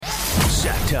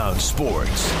Sacktown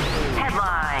Sports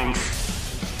Headlines.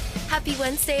 Happy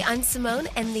Wednesday, I'm Simone,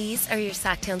 and these are your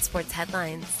Sacktown Sports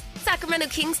headlines. Sacramento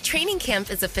Kings training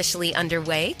camp is officially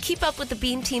underway. Keep up with the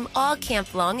Beam Team all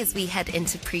camp long as we head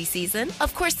into preseason.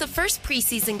 Of course, the first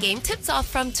preseason game tips off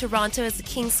from Toronto as the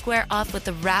Kings square off with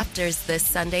the Raptors this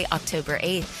Sunday, October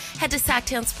 8th. Head to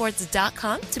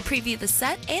SacktownSports.com to preview the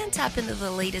set and tap into the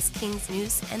latest Kings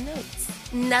news and notes.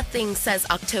 Nothing says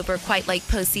October quite like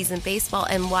postseason baseball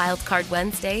and Wild Card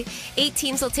Wednesday. 8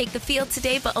 teams will take the field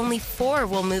today, but only 4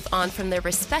 will move on from their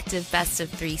respective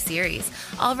best-of-3 series.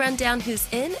 I'll run down who's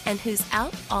in and who's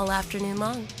out all afternoon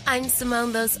long. I'm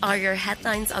Simone. Those are your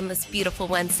headlines on this beautiful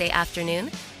Wednesday afternoon.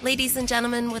 Ladies and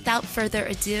gentlemen, without further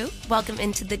ado, welcome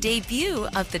into the debut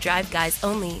of the Drive Guys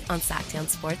only on Sacktown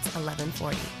Sports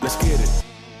 1140. Let's get it.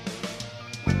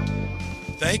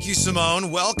 Thank you, Simone.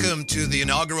 Welcome to the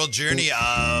inaugural journey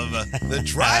of the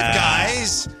Drive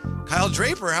Guys. Kyle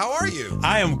Draper, how are you?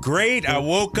 I am great. I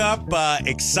woke up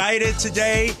excited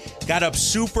today. Got up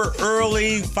super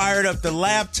early, fired up the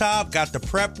laptop, got the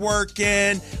prep work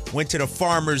in, went to the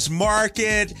farmer's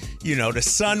market. You know, the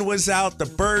sun was out, the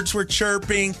birds were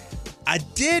chirping. I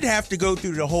did have to go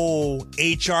through the whole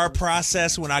HR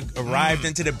process when I arrived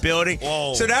into the building.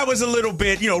 Whoa. So that was a little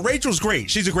bit, Rachel's great.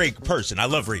 She's a great person. I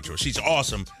love Rachel. She's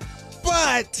awesome.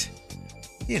 But,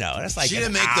 that's like she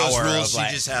didn't make those rules. She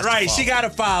just has to right, follow. she got to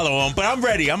follow them. But I'm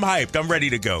ready. I'm hyped. I'm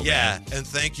ready to go. Yeah, man. and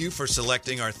thank you for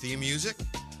selecting our theme music.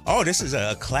 Oh, this is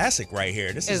a classic right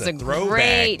here. This is a throwback.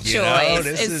 Great choice.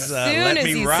 This as is soon Let as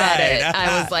Me you Ride. said it,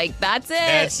 I was like, that's it.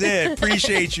 That's it.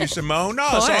 Appreciate you, Simone. No,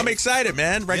 so I'm excited,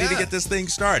 man. Ready to Yeah. get this thing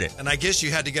started. And I guess you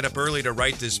had to get up early to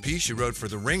write this piece you wrote for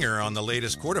The Ringer on the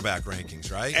latest quarterback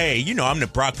rankings, right? Hey, I'm the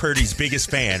Brock Purdy's biggest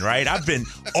fan, right? I've been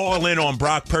all in on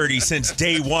Brock Purdy since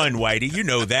day one, Whitey. You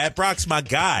know that. Brock's my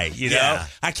guy, Yeah.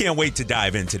 I can't wait to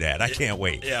dive into that. I can't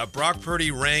wait. Yeah, Brock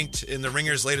Purdy ranked in The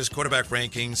Ringer's latest quarterback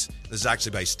rankings. This is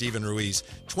actually by Stephen Ruiz.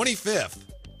 25th.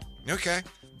 Okay.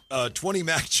 20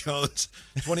 Mac Jones.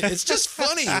 20. It's just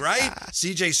funny, right?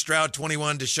 C.J. Stroud,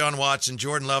 21. Deshaun Watson.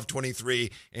 Jordan Love, 23.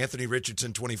 Anthony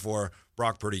Richardson, 24.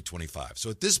 Brock Purdy, 25. So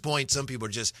at this point, some people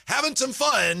are just having some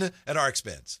fun at our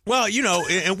expense. Well,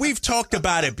 and we've talked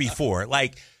about it before.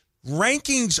 Like,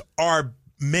 rankings are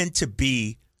meant to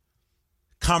be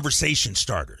conversation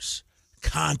starters,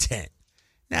 content.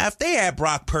 Now, if they had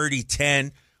Brock Purdy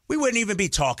 10, we wouldn't even be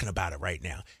talking about it right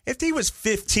now. If he was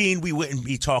 15, we wouldn't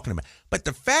be talking about it. But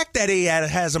the fact that he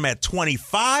has him at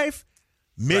 25,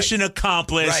 mission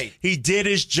accomplished. Right. He did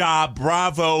his job.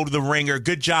 Bravo to The Ringer.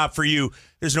 Good job for you.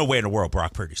 There's no way in the world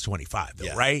Brock Purdy's 25,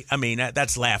 though, right? I mean,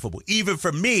 that's laughable. Even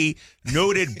for me,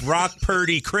 noted Brock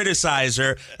Purdy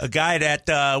criticizer, a guy that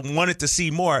wanted to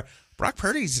see more. Brock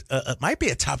Purdy's might be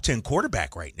a top 10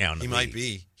 quarterback right now in the He league. might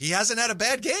be. He hasn't had a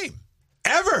bad game.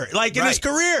 Ever, like in his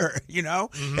career,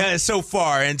 so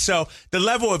far. And so the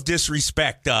level of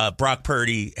disrespect Brock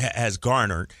Purdy has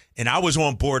garnered, and I was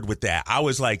on board with that. I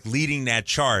was like leading that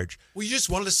charge. Well, you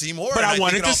just wanted to see more. But and I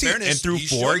wanted to see it. fairness, And through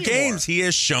he's 4 shown you games, more. he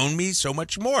has shown me so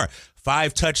much more.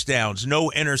 5 touchdowns,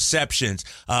 no interceptions.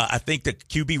 I think the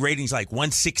QB rating's like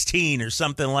 116 or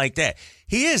something like that.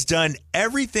 He has done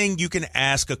everything you can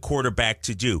ask a quarterback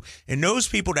to do. And those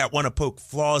people that want to poke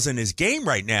flaws in his game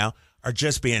right now are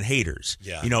just being haters.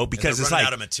 Yeah. Because and it's running like,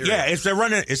 out of material. yeah, if they're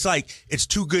running, it's like, it's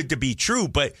too good to be true.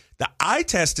 But the eye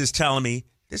test is telling me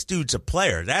this dude's a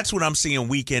player. That's what I'm seeing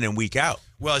week in and week out.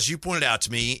 Well, as you pointed out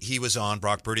to me, he was on,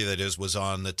 Brock Purdy, that is, was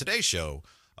on the Today Show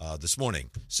this morning.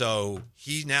 So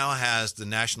he now has the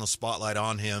national spotlight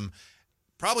on him,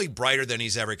 probably brighter than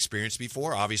he's ever experienced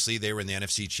before. Obviously, they were in the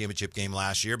NFC Championship game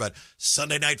last year, but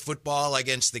Sunday Night Football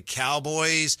against the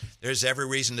Cowboys, there's every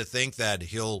reason to think that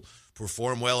he'll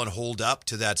perform well and hold up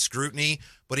to that scrutiny.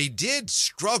 But he did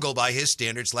struggle by his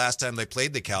standards last time they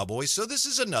played the Cowboys. So this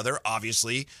is another,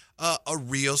 obviously, a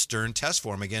real stern test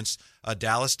for him against a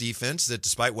Dallas defense that,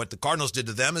 despite what the Cardinals did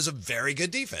to them, is a very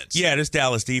good defense. Yeah, this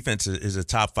Dallas defense is a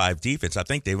top 5 defense. I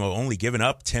think they've only given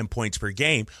up 10 points per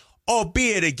game,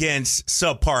 albeit against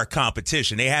subpar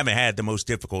competition. They haven't had the most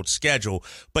difficult schedule.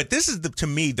 But this is, to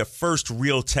me, the first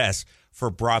real test for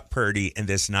Brock Purdy and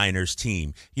this Niners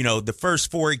team. The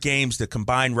first 4 games, the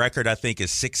combined record, I think,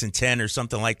 is 6-10 or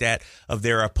something like that of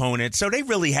their opponents. So they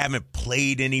really haven't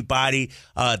played anybody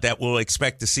that we'll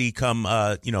expect to see come,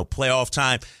 playoff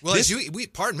time. Well,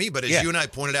 pardon me, but as you and I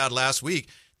pointed out last week,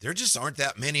 there just aren't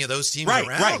that many of those teams around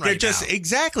right They're just now.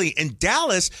 exactly. In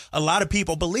Dallas, a lot of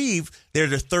people believe they're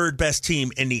the 3rd best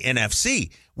team in the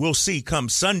NFC. We'll see come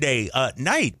Sunday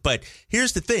night. But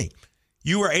here's the thing.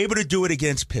 You were able to do it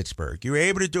against Pittsburgh. You were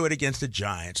able to do it against the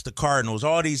Giants, the Cardinals,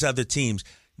 all these other teams.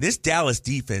 This Dallas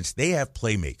defense, they have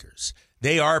playmakers.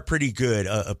 they are pretty good,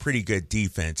 a pretty good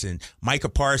defense. And Micah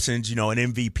Parsons, an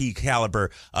MVP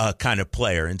caliber kind of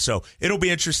player. And so it'll be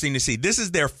interesting to see. This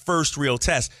is their first real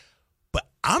test. But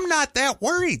I'm not that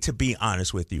worried, to be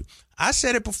honest with you. I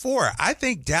said it before. I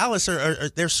think Dallas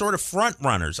they're sort of front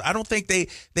runners. I don't think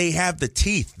they have the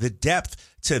teeth, the depth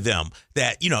to them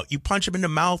that, you punch them in the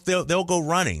mouth, they'll go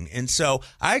running. And so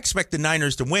I expect the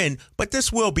Niners to win, but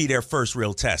this will be their first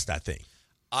real test, I think.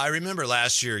 I remember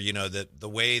last year, that the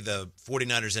way the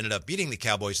 49ers ended up beating the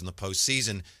Cowboys in the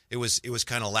postseason, it was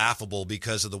kind of laughable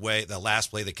because of the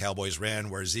last play the Cowboys ran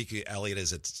where Ezekiel Elliott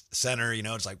is at center.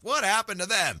 It's like, what happened to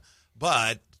them?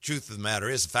 But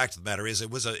the fact of the matter is, it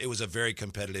was a very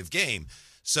competitive game.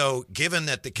 So given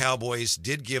that the Cowboys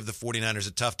did give the 49ers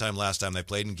a tough time last time they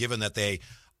played, and given that they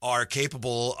are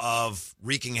capable of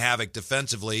wreaking havoc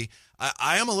defensively,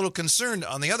 I am a little concerned.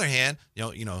 On the other hand,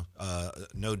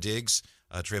 no Diggs.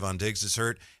 Trayvon Diggs is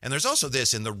hurt. And there's also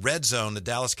this in the red zone, the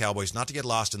Dallas Cowboys, not to get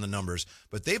lost in the numbers,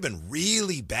 but they've been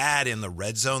really bad in the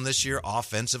red zone this year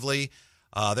offensively.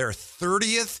 They're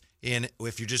 30th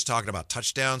if you're just talking about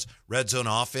touchdowns, red zone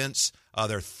offense.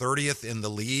 They're 30th in the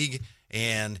league.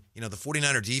 And, the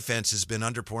 49er defense has been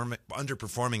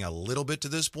underperforming a little bit to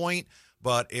this point.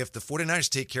 But if the 49ers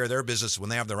take care of their business when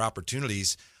they have their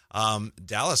opportunities,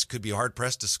 Dallas could be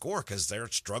hard-pressed to score because they're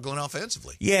struggling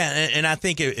offensively. Yeah, and I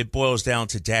think it boils down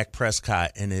to Dak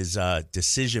Prescott and his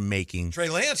decision-making. Trey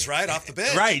Lance, right, off the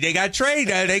bench. Right, they got Trey.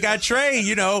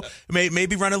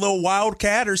 Maybe run a little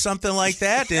wildcat or something like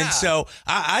that. Yeah. And so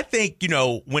I think,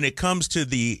 when it comes to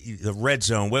the red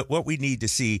zone, what we need to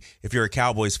see, if you're a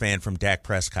Cowboys fan, from Dak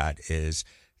Prescott is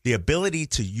the ability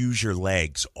to use your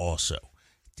legs also.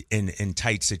 In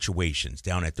tight situations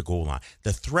down at the goal line.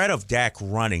 The threat of Dak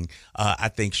running, I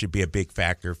think, should be a big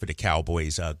factor for the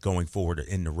Cowboys going forward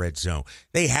in the red zone.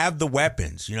 They have the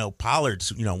weapons.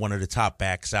 Pollard's, one of the top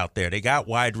backs out there. They got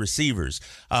wide receivers.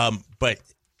 But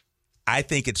I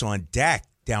think it's on Dak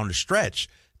down the stretch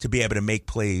to be able to make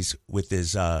plays with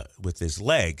his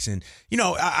legs. And,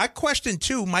 I question,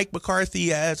 too, Mike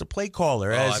McCarthy as a play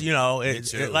caller, that's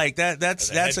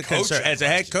a concern. As a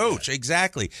head coach,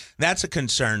 exactly. That's a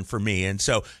concern for me. And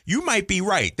so you might be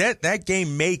right. That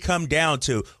game may come down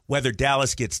to whether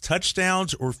Dallas gets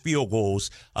touchdowns or field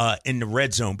goals in the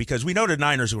red zone, because we know the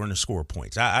Niners are going to score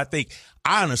points.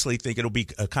 I honestly think it'll be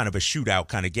a kind of a shootout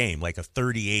kind of game, like a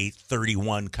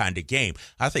 38-31 kind of game.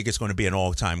 I think it's going to be an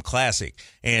all-time classic.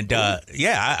 And,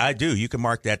 I do. You can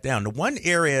mark that down. The one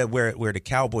area where the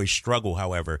Cowboys struggle,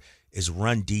 however, is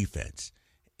run defense.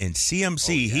 And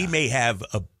CMC, he may have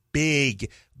a big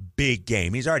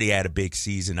game. He's already had a big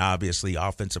season, obviously,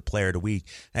 offensive player of the week,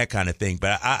 that kind of thing.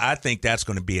 But I think that's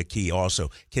going to be a key also.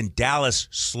 Can Dallas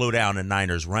slow down the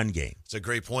Niners' run game? It's a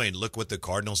great point. Look what the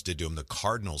Cardinals did to him.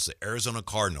 The Arizona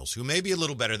Cardinals, who may be a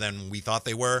little better than we thought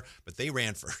they were, but they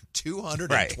ran for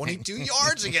 222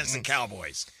 yards against the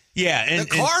Cowboys. Yeah. And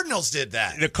the Cardinals did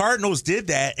that. The Cardinals did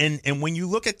that. And when you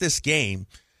look at this game,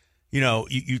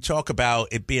 you talk about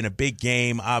it being a big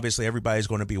game. Obviously, everybody's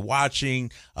going to be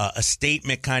watching, a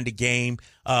statement kind of game.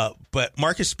 But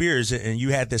Marcus Spears, and you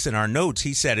had this in our notes,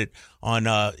 he said it on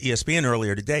ESPN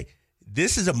earlier today,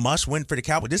 this is a must-win for the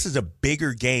Cowboys. This is a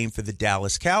bigger game for the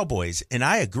Dallas Cowboys. And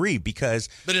I agree, because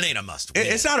But it ain't a must-win.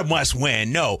 It's not a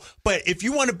must-win, no. But if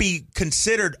you want to be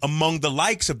considered among the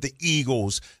likes of the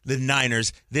Eagles, the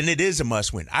Niners, then it is a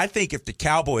must-win. I think if the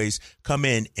Cowboys come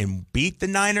in and beat the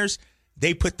Niners,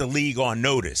 they put the league on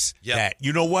notice that,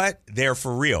 you know what, they're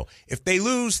for real. If they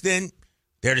lose, then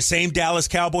they're the same Dallas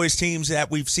Cowboys teams that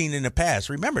we've seen in the past.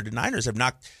 Remember, the Niners have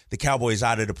knocked the Cowboys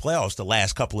out of the playoffs the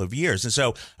last couple of years. And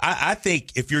so I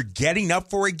think if you're getting up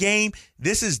for a game,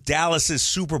 this is Dallas's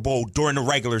Super Bowl during the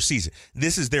regular season.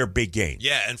 This is their big game.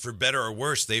 Yeah, and for better or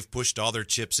worse, they've pushed all their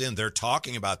chips in. They're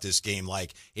talking about this game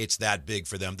like it's that big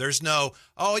for them. There's no,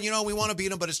 we want to beat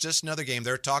them, but it's just another game.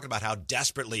 They're talking about how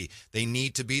desperately they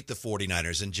need to beat the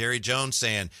 49ers. And Jerry Jones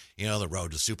saying, the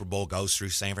road to the Super Bowl goes through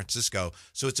San Francisco.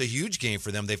 So it's a huge game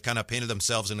for them. They've kind of painted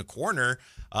themselves in a corner.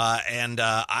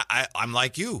 I'm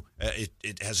like you.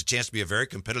 It has a chance to be a very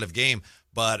competitive game,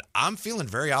 but I'm feeling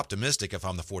very optimistic if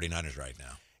I'm the 49ers right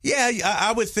now. Yeah,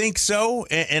 I would think so.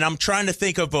 And I'm trying to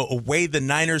think of a way the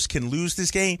Niners can lose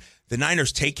this game. The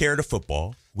Niners take care of the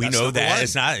football. That's know that. One.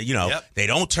 It's not, They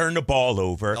don't turn the ball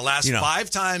over. The last 5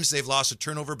 times they've lost a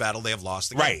turnover battle, they have lost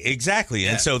the game. Right, exactly.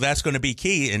 Yeah. And so that's going to be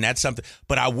key, and that's something.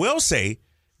 But I will say,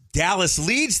 Dallas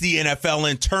leads the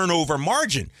NFL in turnover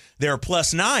margin. They're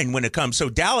 +9 when it comes. So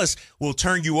Dallas will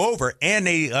turn you over, and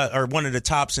they are one of the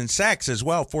tops in sacks as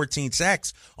well, 14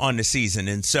 sacks on the season.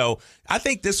 And so I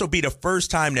think this will be the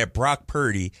first time that Brock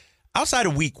Purdy, outside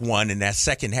of week 1 in that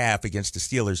second half against the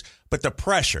Steelers, but the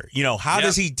pressure, how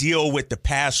does he deal with the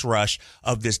pass rush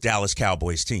of this Dallas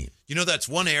Cowboys team? That's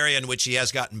one area in which he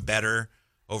has gotten better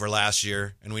over last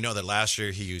year, and we know that last year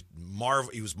he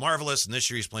was marvelous, and this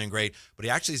year he's playing great, but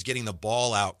he actually is getting the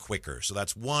ball out quicker. So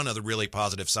that's one of the really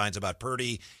positive signs about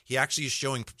Purdy. He actually is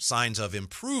showing signs of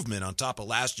improvement on top of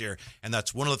last year, and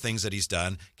that's one of the things that he's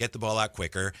done, get the ball out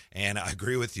quicker. And I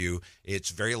agree with you. It's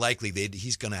very likely that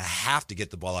he's going to have to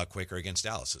get the ball out quicker against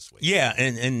Dallas this week. Yeah,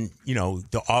 and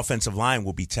the offensive line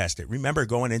will be tested. Remember,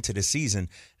 going into the season,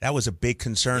 that was a big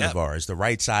concern of ours, the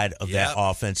right side of that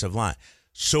offensive line.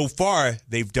 So far,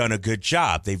 they've done a good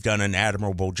job. They've done an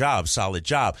admirable job, solid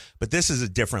job. But this is a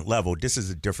different level. This is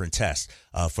a different test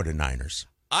for the Niners.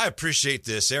 I appreciate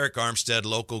this. Eric Armstead,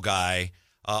 local guy,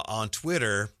 on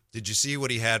Twitter. Did you see what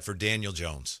he had for Daniel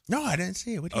Jones? No, I didn't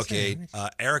see it. What did he say?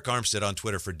 Eric Armstead on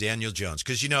Twitter for Daniel Jones.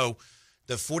 Because, the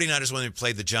 49ers, when they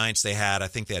played the Giants, I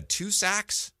think they had 2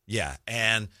 sacks. Yeah.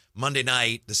 And Monday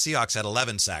night, the Seahawks had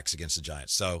 11 sacks against the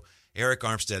Giants. So Eric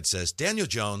Armstead says, Daniel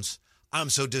Jones, I'm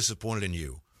so disappointed in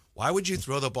you. Why would you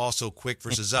throw the ball so quick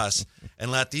versus us and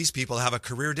let these people have a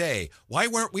career day? Why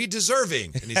weren't we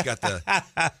deserving? And he's got the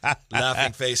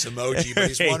laughing face emoji, but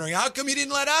he's wondering, how come you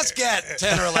didn't let us get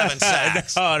 10 or 11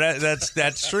 sacks? Oh,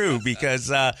 that's true, because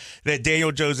that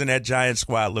Daniel Jones and that Giant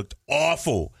squad looked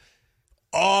awful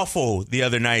the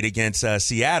other night against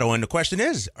Seattle. And the question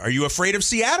is, are you afraid of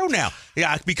Seattle now?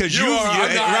 Yeah, because you're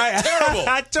right. Terrible.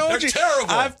 They're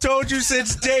terrible. I've told you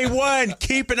since day one,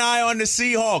 keep an eye on the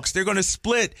Seahawks. They're going to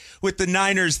split with the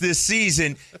Niners this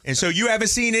season. And so you haven't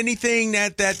seen anything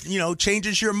that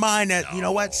changes your mind that,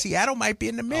 what, Seattle might be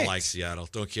in the mix. I like Seattle.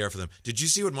 Don't care for them. Did you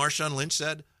see what Marshawn Lynch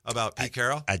said about Pete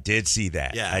Carroll? I did see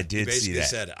that. Yeah, I did see that. He basically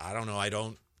said, I don't know, I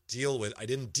didn't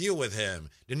deal with him.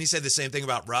 Didn't he say the same thing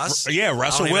about Russ? Yeah,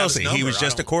 Russell Wilson. He was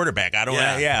just a quarterback.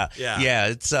 Yeah.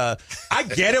 It's I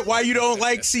get it why you don't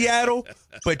like Seattle,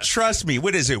 but trust me,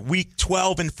 what is it? Week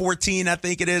 12 and 14, I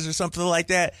think it is, or something like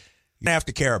that. You're gonna have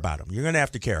to care about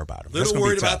them. Little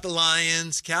worried about the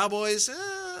Lions, Cowboys,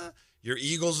 your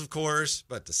Eagles, of course,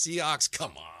 but the Seahawks.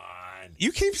 Come on.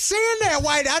 You keep saying that,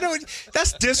 White.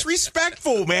 That's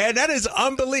disrespectful, man. That is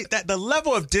unbelievable. The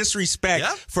level of disrespect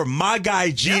for my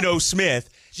guy, Geno Smith.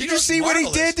 Did you see what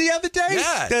he did the other day?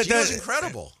 Yeah, Geno's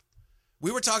incredible.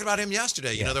 We were talking about him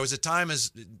yesterday. There was a time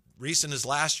as recent as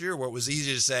last year where it was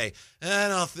easy to say,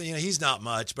 he's not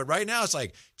much. But right now it's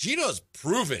like, Geno's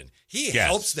proven. He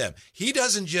helps them. He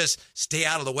doesn't just stay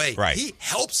out of the way. Right. He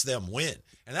helps them win.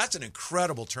 And that's an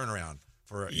incredible turnaround.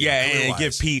 And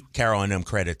give Pete Carroll and them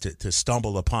credit to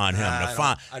stumble upon him. I'd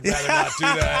rather not do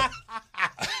that.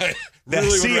 The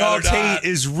Seahawks hate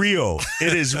is real.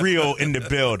 It is real in the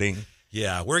building.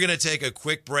 Yeah, we're going to take a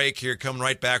quick break here, coming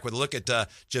right back with a look at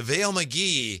JaVale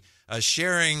McGee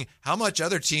sharing how much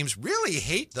other teams really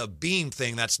hate the beam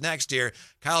thing. That's next here.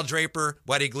 Kyle Draper,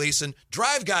 Gleason,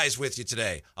 Drive Guys with you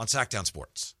today on Sacktown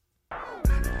Sports.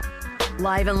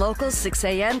 Live and local, 6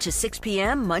 a.m. to 6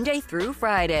 p.m., Monday through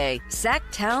Friday.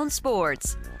 Sacktown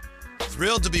Sports.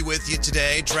 Thrilled to be with you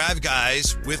today. Drive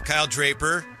Guys with Kyle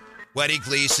Draper,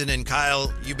 Gleason. And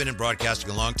Kyle, you've been in broadcasting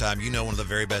a long time. You know one of the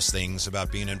very best things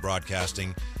about being in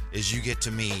broadcasting is you get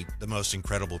to meet the most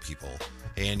incredible people.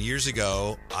 And years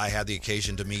ago, I had the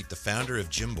occasion to meet the founder of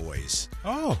Jim Boys.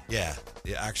 Oh. Yeah,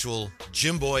 the actual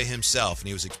Jim Boy himself. And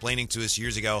he was explaining to us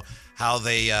years ago how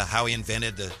he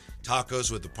invented the tacos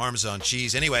with the Parmesan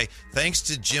cheese. Anyway, thanks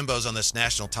to Jimbo's on this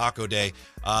National Taco Day.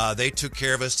 They took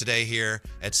care of us today here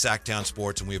at Sacktown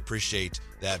Sports, and we appreciate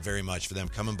that very much for them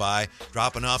coming by,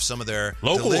 dropping off some of their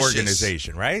local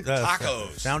organization, right?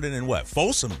 Tacos. Founded in what?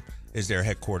 Folsom is their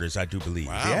headquarters, I do believe.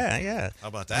 Wow. Yeah. How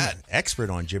about that? Expert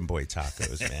on Jim Boy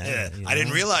tacos, man. I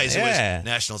didn't realize it was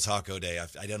National Taco Day.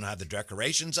 I didn't have the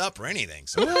decorations up or anything.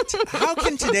 So. How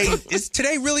can is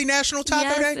today really National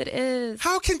Taco Day? Yes, it is.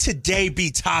 How can today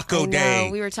be Taco Day?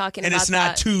 We were talking and about it's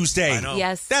not that. Tuesday. I know.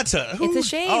 Yes. It's a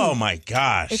shame. Oh, my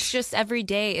gosh. It's just every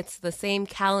day. It's the same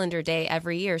calendar day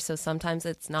every year, so sometimes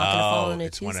it's not going to fall on a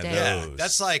it's Tuesday. one of Yeah, those.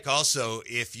 that's like also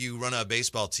if you run a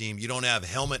baseball team, you don't have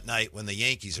helmet night when the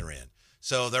Yankees are in.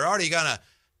 So they're already going to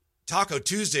Taco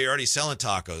Tuesday, already selling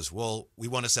tacos. Well, we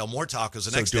want to sell more tacos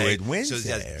the next day. So do it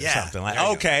Wednesday or something like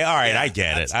that. Okay, all right, Yeah, I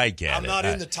get it. I'm not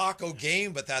in the taco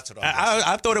game, but that's what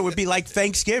I thought it would be like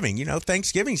Thanksgiving.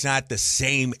 Thanksgiving's not the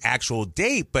same actual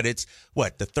date, but it's,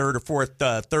 the third or fourth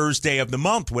Thursday of the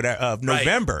month of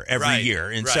November every year.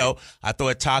 And so I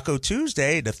thought Taco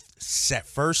Tuesday, the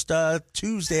first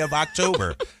Tuesday of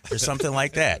October or something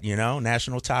like that,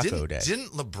 National Taco Day. Didn't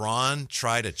LeBron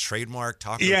try to trademark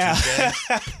Taco Tuesday?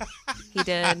 He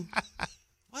did.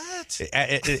 What?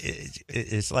 Correct.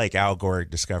 It's like Al Gore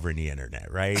discovering the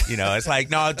internet, right? It's like,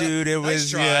 no, dude, it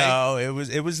was,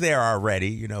 it was there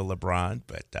already, LeBron.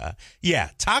 But yeah,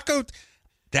 taco.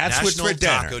 That's National what's for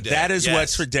dinner. Taco Day. That is Yes.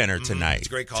 what's for dinner tonight. It's a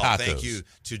great call. Tacos. Thank you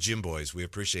to Jim Boys. We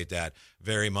appreciate that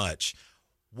very much.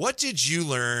 What did you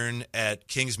learn at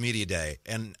King's Media Day?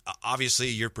 And obviously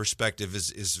your perspective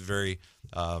is very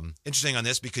interesting on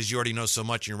this because you already know so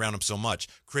much and you're around them so much.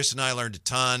 Chris and I learned a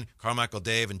ton. Carmichael,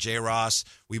 Dave, and Jay Ross,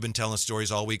 we've been telling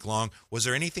stories all week long. Was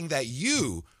there anything that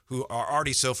you, who are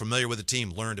already so familiar with the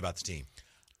team, learned about the team?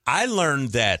 I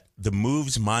learned that the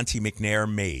moves Monty McNair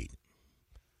made,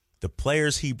 the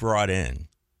players he brought in,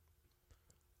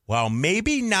 while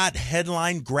maybe not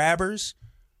headline grabbers,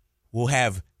 will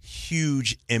have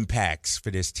huge impacts for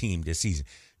this team this season.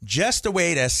 Just the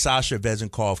way that Sasha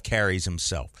Vezenkov carries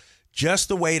himself, just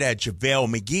the way that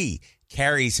JaVale McGee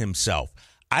carries himself.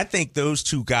 I think those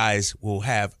two guys will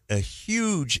have a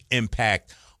huge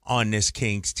impact on this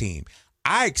Kings team.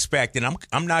 I expect, and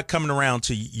I'm not coming around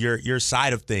to your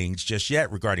side of things just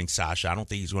yet regarding Sasha. I don't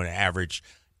think he's going to average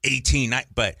 18,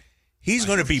 but he's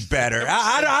going to be better.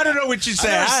 I don't know what you said.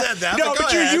 I never said that. No,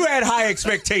 but ahead. you had high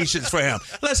expectations for him.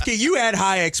 You had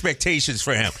high expectations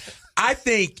for him. I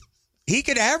think he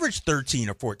could average 13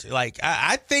 or 14.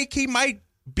 I think he might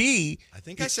be. I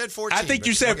think I said 14. I think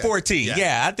you said 14. Yeah.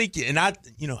 Yeah, I think, and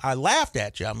I laughed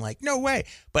at you. I'm like, no way.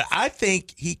 But I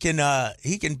think he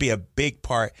can be a big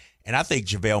part. And I think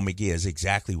JaVale McGee is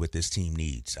exactly what this team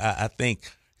needs. I think,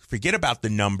 forget about the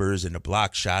numbers and the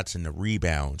block shots and the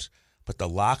rebounds, but the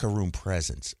locker room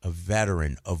presence, a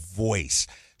veteran, a voice,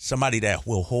 somebody that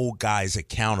will hold guys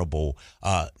accountable.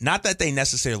 Not that they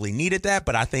necessarily needed that,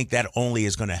 but I think that only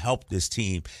is going to help this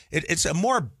team. It's a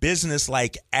more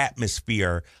business-like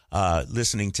atmosphere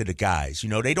listening to the guys.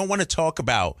 They don't want to talk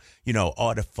about,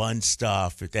 all the fun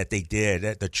stuff that they did,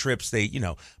 at the trips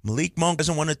Malik Monk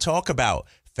doesn't want to talk about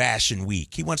Fashion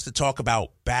Week. He wants to talk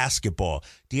about basketball.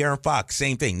 De'Aaron Fox,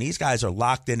 same thing. These guys are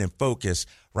locked in and focused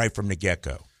right from the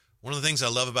get-go. One of the things I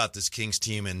love about this Kings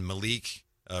team, and Malik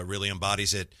really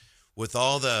embodies it, with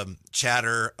all the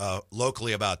chatter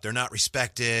locally about they're not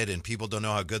respected and people don't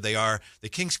know how good they are, the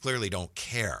Kings clearly don't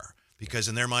care because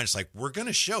in their mind it's like, we're going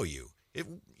to show you.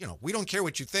 We don't care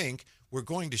what you think. We're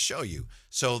going to show you.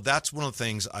 So that's one of the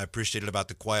things I appreciated about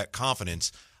the quiet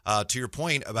confidence. To your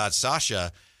point about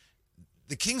Sasha,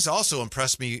 the Kings also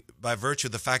impressed me by virtue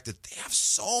of the fact that they have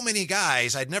so many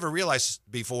guys I'd never realized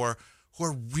before who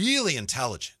are really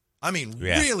intelligent. I mean,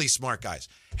 really smart guys.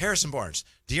 Harrison Barnes,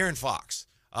 De'Aaron Fox,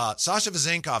 Sasha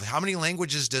Vezenkov. How many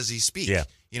languages does he speak? Yeah.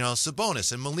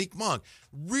 Sabonis and Malik Monk.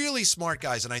 Really smart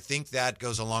guys. And I think that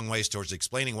goes a long ways towards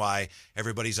explaining why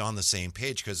everybody's on the same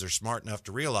page because they're smart enough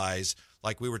to realize,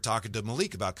 like we were talking to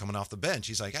Malik about coming off the bench.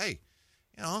 He's like, hey,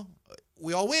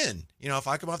 we all win. If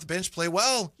I come off the bench, play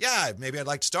well, yeah, maybe I'd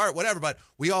like to start, whatever, but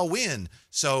we all win.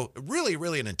 So really,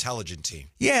 really an intelligent team.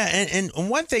 Yeah, and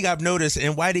one thing I've noticed,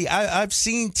 and Whitey, I've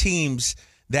seen teams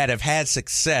that have had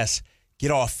success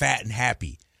get all fat and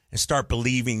happy and start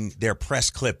believing their press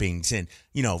clippings and,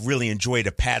 really enjoy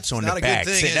the pats on the back.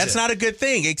 That's not a good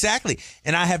thing. Exactly.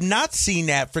 And I have not seen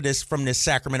that from this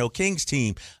Sacramento Kings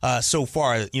team so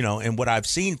far, and what I've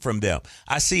seen from them.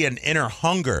 I see an inner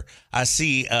hunger. I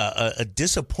see a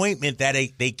disappointment that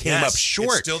they came up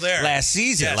short still there. last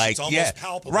season. Yes, it's almost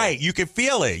palpable. Right. You can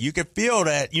feel it. You can feel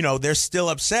that, they're still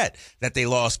upset that they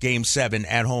lost Game 7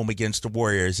 at home against the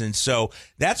Warriors. And so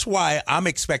that's why I'm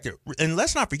expecting, and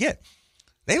let's not forget,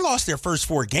 they lost their first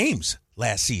 4 games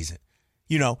last season,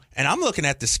 and I'm looking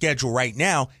at the schedule right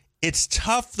now. It's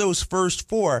tough, those first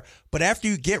 4, but after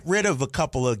you get rid of a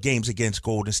couple of games against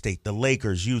Golden State, the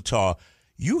Lakers, Utah,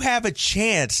 you have a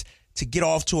chance to get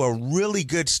off to a really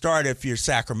good start if you're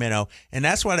Sacramento, and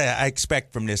that's what I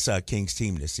expect from this Kings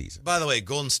team this season. By the way,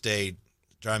 Golden State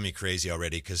drive me crazy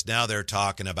already because now they're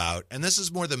talking about, and this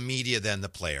is more the media than the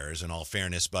players in all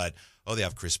fairness, but they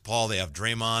have Chris Paul, they have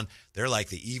Draymond. They're like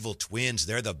the evil twins.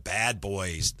 They're the bad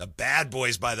boys by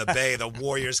the Bay, the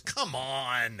Warriors. Come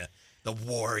on, the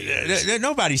Warriors.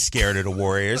 Nobody's scared of the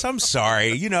Warriors. I'm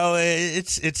sorry.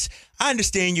 It's. I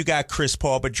understand you got Chris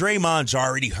Paul, but Draymond's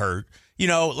already hurt.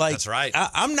 That's right.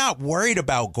 I'm not worried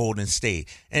about Golden State.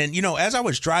 And, as I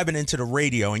was driving into the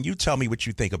radio, and you tell me what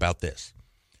you think about this.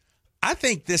 I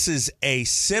think this is a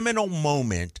seminal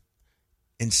moment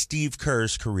in Steve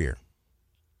Kerr's career.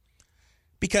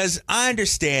 Because I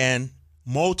understand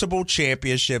multiple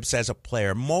championships as a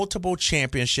player, multiple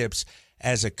championships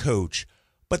as a coach,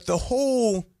 but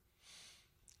some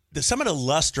of the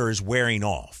luster is wearing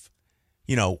off.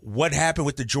 What happened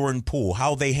with the Jordan Poole,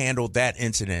 how they handled that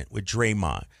incident with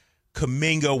Draymond.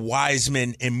 Kuminga,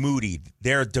 Wiseman, and Moody,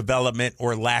 their development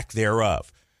or lack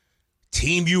thereof.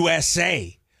 Team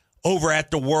USA over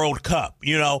at the World Cup,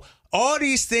 all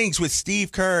these things with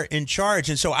Steve Kerr in charge.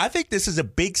 And so I think this is a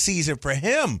big season for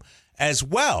him as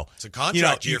well. It's a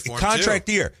contract year for him, contract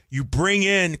too. year. You bring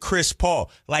in Chris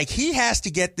Paul. He has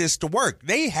to get this to work.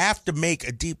 They have to make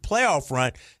a deep playoff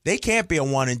run. They can't be a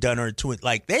one and done or a two.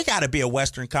 They got to be a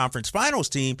Western Conference Finals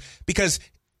team because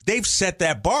they've set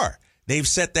that bar. They've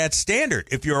set that standard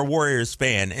if you're a Warriors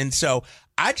fan. And so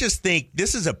I just think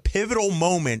this is a pivotal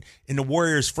moment in the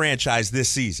Warriors franchise this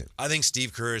season. I think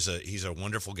Steve Kerr he's a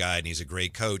wonderful guy and he's a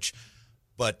great coach.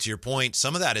 But to your point,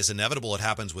 some of that is inevitable. It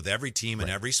happens with every team in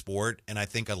every sport. And I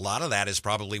think a lot of that is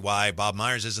probably why Bob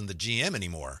Myers isn't the GM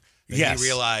anymore. Yes. He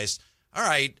realized, all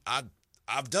right,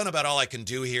 I've done about all I can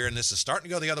do here, and this is starting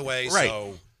to go the other way. Right.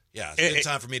 So, yeah, it's good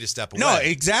time for me to step away. No,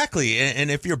 exactly.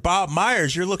 And if you're Bob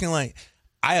Myers, you're looking like,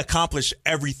 I accomplished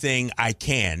everything I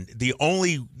can. The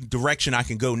only direction I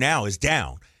can go now is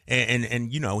down.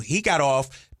 And he got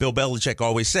off. Bill Belichick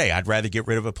always say, I'd rather get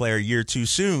rid of a player a year too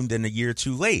soon than a year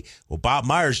too late. Well, Bob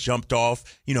Myers jumped off,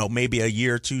 maybe a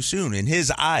year too soon. In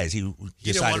his eyes, he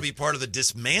didn't want to be part of the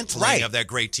dismantling of that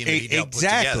great team that he helped put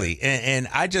together. Exactly. And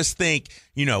I just think,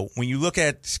 when you look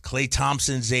at Klay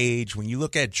Thompson's age, when you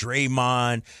look at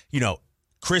Draymond,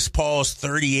 Chris Paul's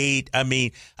 38. I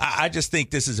mean, I just think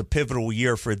this is a pivotal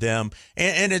year for them.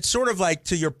 And it's sort of like,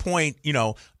 to your point,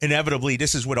 inevitably,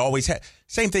 this is what always happens.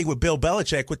 Same thing with Bill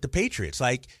Belichick with the Patriots.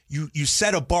 You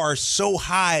set a bar so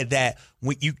high that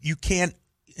when you can't,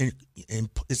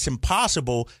 it's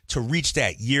impossible to reach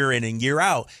that year in and year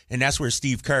out. And that's where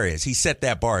Steve Kerr is. He set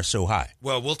that bar so high.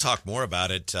 Well, we'll talk more about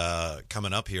it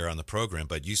coming up here on the program.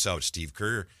 But you saw what Steve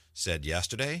Kerr said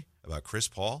yesterday about Chris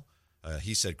Paul.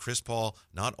 He said Chris Paul,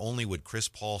 not only would Chris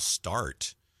Paul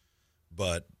start,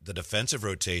 but the defensive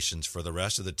rotations for the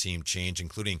rest of the team change,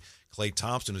 including Klay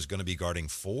Thompson, who's going to be guarding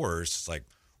fours. It's like,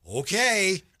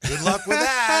 okay, good luck with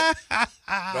that.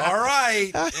 All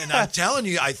right. And I'm telling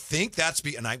you, I think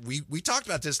we talked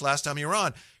about this last time you were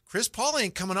on. Chris Paul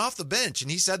ain't coming off the bench.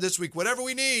 And he said this week, whatever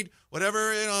we need,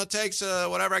 whatever it takes,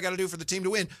 whatever I got to do for the team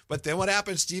to win. But then what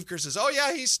happens? Steve Kerr says, oh,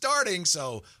 yeah, he's starting.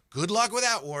 So good luck with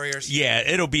that, Warriors. Yeah,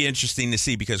 it'll be interesting to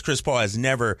see because Chris Paul has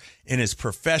never in his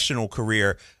professional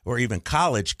career or even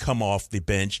college come off the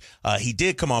bench. He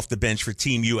did come off the bench for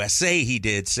Team USA, he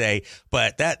did say.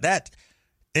 But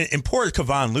and poor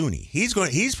Kevon Looney,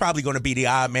 he's probably going to be the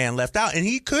odd man left out. And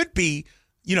he could be,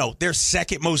 their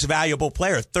second most valuable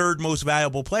player, third most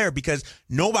valuable player, because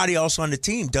nobody else on the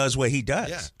team does what he does.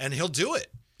 Yeah, and he'll do it.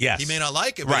 Yes. He may not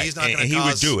like it, but right. He's not going to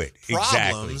cause he would do it.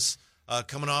 problems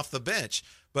coming off the bench.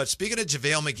 But speaking of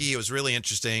JaVale McGee, it was really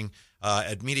interesting.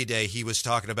 At Media Day, he was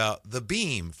talking about the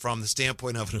beam from the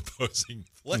standpoint of an opposing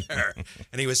player.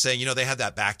 And he was saying, they had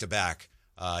that back-to-back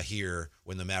here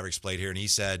when the Mavericks played here. And he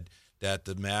said that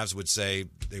the Mavs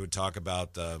they would talk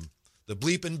about the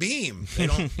bleeping beam. They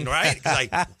don't, right?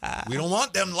 We don't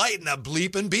want them lighting a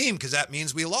bleeping beam because that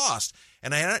means we lost.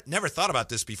 And I had never thought about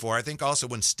this before. I think also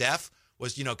when Steph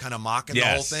was, kind of mocking the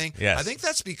whole thing. Yes. I think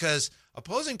that's because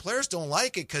opposing players don't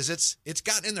like it because it's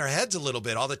gotten in their heads a little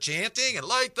bit. All the chanting and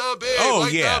light the beam,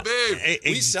 the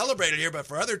beam. We celebrated here, but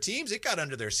for other teams, it got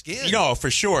under their skin.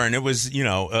 For sure. And it was,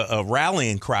 a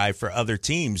rallying cry for other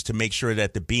teams to make sure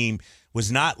that the beam was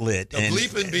not lit. The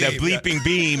bleeping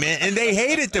beam. And they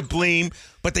hated the beam,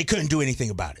 but they couldn't do anything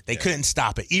about it. They couldn't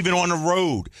stop it. Even on the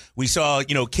road, we saw,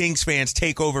 Kings fans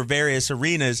take over various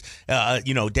arenas,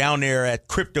 down there at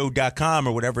crypto.com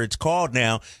or whatever it's called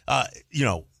now.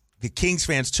 The Kings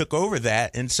fans took over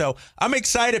that. And so I'm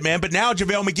excited, man. But now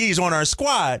JaVale McGee's on our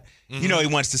squad. He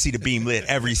wants to see the beam lit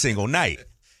every single night.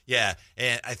 Yeah,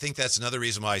 and I think that's another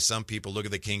reason why some people look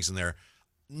at the Kings and they're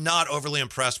not overly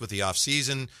impressed with the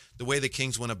offseason, the way the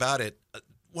Kings went about it.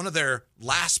 One of their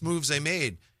last moves they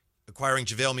made, acquiring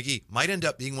JaVale McGee, might end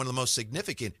up being one of the most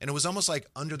significant. And it was almost like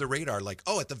under the radar,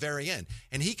 at the very end.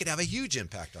 And he could have a huge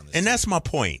impact on this. And team. That's my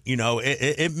point.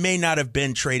 It may not have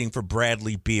been trading for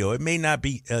Bradley Beal. It may not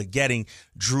be getting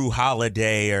Drew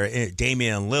Holiday or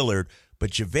Damian Lillard.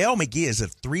 But JaVale McGee is a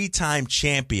 3-time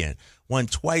champion. Won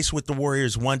twice with the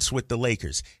Warriors, once with the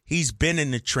Lakers. He's been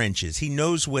in the trenches. He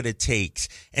knows what it takes.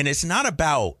 And it's not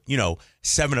about,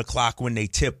 7 o'clock when they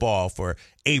tip off or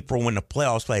April when the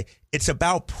playoffs play. It's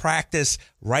about practice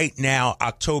right now,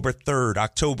 October 3rd,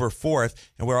 October 4th,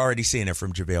 and we're already seeing it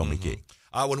from JaVale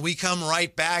McGee. When we come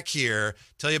right back here,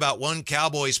 tell you about one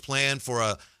Cowboys plan for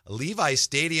a Levi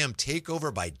Stadium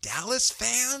takeover by Dallas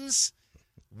fans.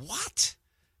 What?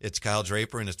 It's Kyle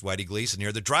Draper and it's Dwighty Gleason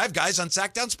here. The Drive Guys on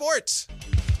Sacktown Sports.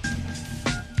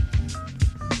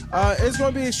 It's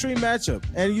going to be an extreme matchup.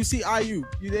 And you see IU.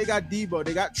 They got Debo.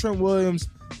 They got Trent Williams.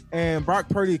 And Brock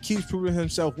Purdy keeps proving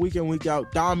himself week in, week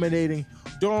out, dominating,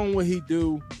 doing what he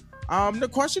do. The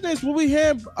question is, will we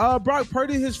hand Brock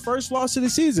Purdy his first loss of the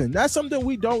season? That's something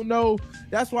we don't know.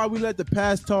 That's why we let the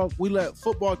past talk. We let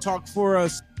football talk for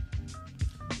us.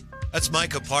 That's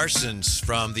Micah Parsons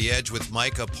from The Edge with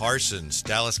Micah Parsons,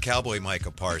 Dallas Cowboy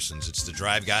Micah Parsons. It's the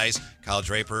Drive guys, Kyle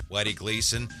Draper, Whitey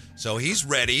Gleason. So he's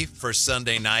ready for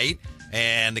Sunday night,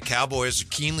 and the Cowboys are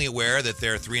keenly aware that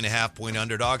they're 3.5-point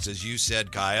underdogs, as you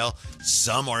said, Kyle.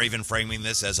 Some are even framing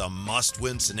this as a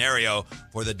must-win scenario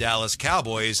for the Dallas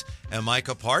Cowboys, and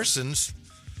Micah Parsons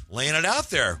laying it out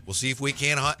there. We'll see if we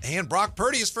can hand Brock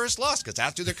Purdy his first loss, because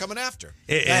that's who they're coming after.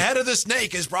 The head of the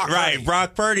snake is Brock Purdy. Right,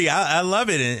 Brock Purdy. I love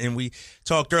it. And we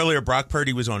talked earlier, Brock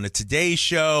Purdy was on the Today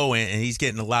Show, and he's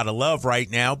getting a lot of love right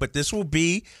now. But this will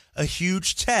be a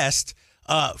huge test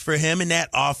for him in that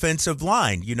offensive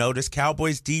line. You know, this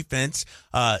Cowboys defense,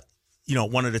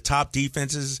 one of the top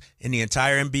defenses in the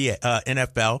entire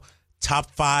NFL,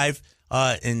 top 5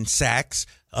 in sacks,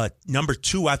 number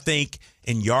 2, I think,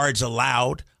 in yards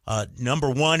allowed. Number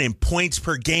 1 in points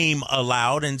per game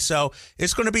allowed. And so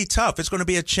it's going to be tough. It's going to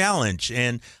be a challenge.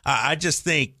 And I just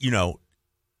think,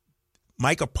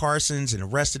 Micah Parsons and the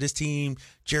rest of this team,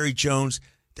 Jerry Jones,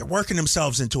 they're working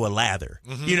themselves into a lather.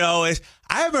 Mm-hmm.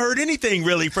 I haven't heard anything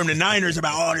really from the Niners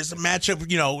about, this matchup.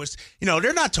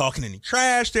 They're not talking any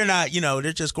trash. They're not,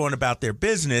 they're just going about their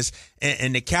business.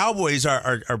 And the Cowboys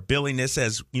are billing this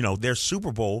as, their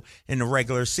Super Bowl in the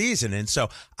regular season. And so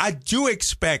I do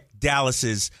expect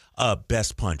Dallas's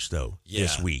best punch, though,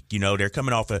 this week. They're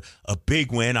coming off a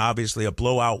big win, obviously a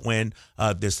blowout win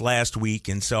this last week.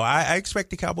 And so I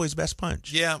expect the Cowboys' best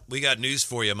punch. Yeah, we got news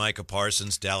for you, Micah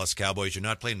Parsons, Dallas Cowboys. You're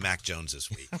not playing Mac Jones this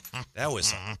week. That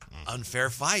was an unfair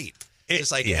fight.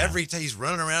 It's like every time he's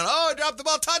running around, drop the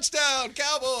ball, touchdown,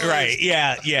 Cowboys. Right,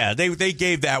 yeah. They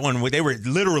gave that one. They were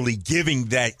literally giving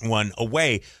that one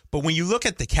away. But when you look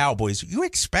at the Cowboys, you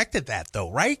expected that, though,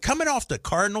 right? Coming off the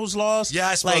Cardinals loss. Yeah,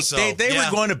 I suppose so. They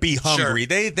were going to be hungry.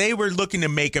 Sure. They were looking to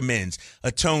make amends,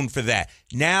 atone for that.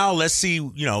 Now let's see,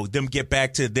 them get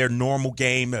back to their normal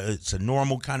game. It's a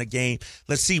normal kind of game.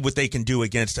 Let's see what they can do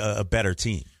against a better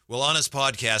team. Well, on his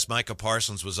podcast, Micah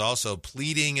Parsons was also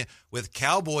pleading with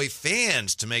Cowboy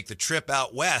fans to make the trip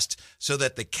out west so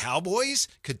that the Cowboys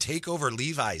could take over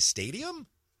Levi's Stadium.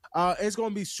 It's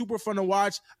going to be super fun to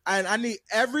watch. And I need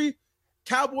every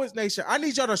Cowboys Nation, I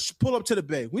need y'all to pull up to the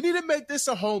Bay. We need to make this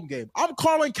a home game. I'm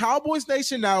calling Cowboys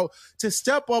Nation out to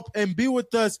step up and be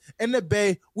with us in the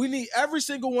Bay. We need every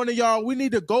single one of y'all. We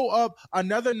need to go up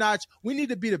another notch. We need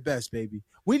to be the best, baby.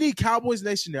 We need Cowboys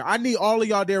Nation there. I need all of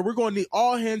y'all there. We're going to need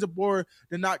all hands aboard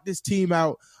to knock this team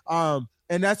out. And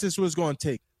that's just what it's going to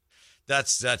take.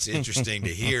 That's interesting to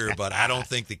hear, but I don't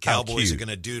think the Cowboys are going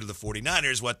to do to the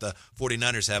 49ers what the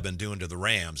 49ers have been doing to the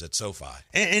Rams at SoFi.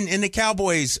 And the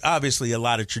Cowboys, obviously a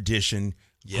lot of tradition,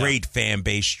 great fan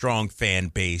base, strong fan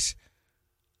base.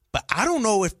 But I don't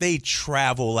know if they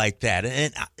travel like that.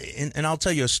 And I'll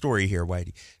tell you a story here,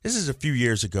 Whitey. This is a few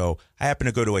years ago. I happened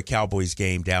to go to a Cowboys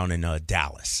game down in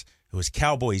Dallas. It was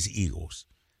Cowboys-Eagles.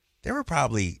 There were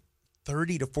probably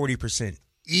 30 to 40%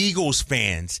 Eagles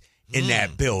fans in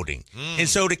that building. And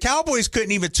so the Cowboys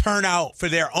couldn't even turn out for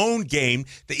their own game.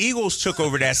 The Eagles took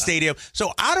over that stadium.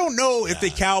 So I don't know if the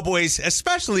Cowboys,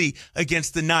 especially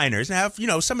against the Niners, have,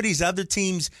 some of these other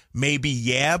teams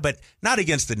maybe, but not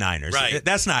against the Niners. Right.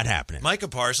 That's not happening. Micah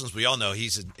Parsons, we all know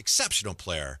he's an exceptional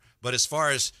player. But as far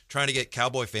as trying to get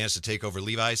Cowboy fans to take over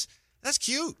Levi's, that's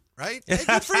cute, right? Hey,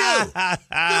 good for you.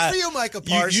 Good for you, Micah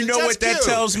Parsons. You know that's what that cute.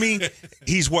 tells me?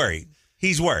 He's worried.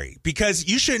 He's worried because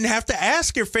you shouldn't have to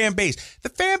ask your fan base. The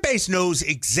fan base knows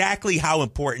exactly how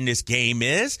important this game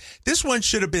is. This one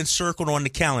should have been circled on the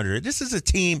calendar. This is a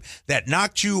team that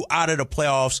knocked you out of the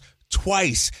playoffs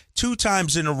twice, 2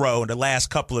 times in a row in the last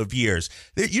couple of years.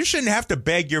 You shouldn't have to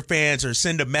beg your fans or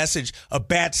send a message, a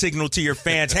bat signal to your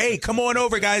fans. Hey, come on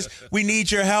over, guys. We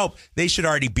need your help. They should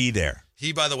already be there.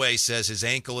 He, by the way, says his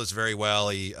ankle is very well.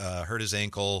 He hurt his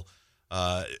ankle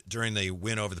during the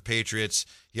win over the Patriots.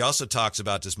 He also talks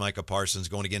about this Micah Parsons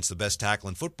going against the best tackle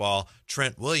in football,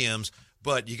 Trent Williams.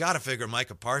 But you got to figure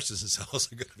Micah Parsons is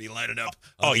also going to be lining up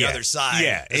on the other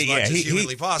side as much as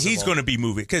humanly possible. He's going to be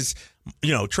moving because,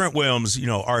 Trent Williams,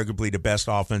 arguably the best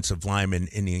offensive lineman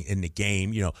in the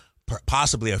game,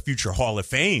 possibly a future Hall of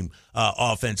Fame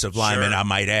offensive lineman, I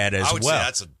might add as well. I would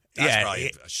say that's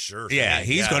probably a sure thing. Yeah,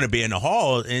 he's going to be in the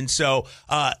Hall. And so,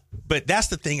 but that's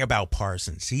the thing about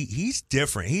Parsons. He's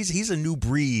different. He's a new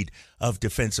breed of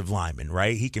defensive lineman,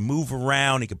 right? He can move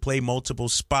around. He can play multiple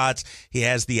spots. He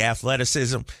has the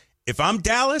athleticism. If I'm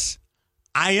Dallas,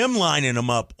 I am lining him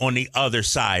up on the other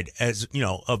side as,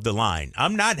 of the line.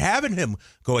 I'm not having him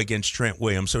go against Trent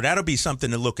Williams. So that'll be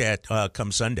something to look at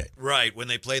come Sunday. Right. When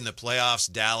they played in the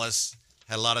playoffs, Dallas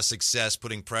had a lot of success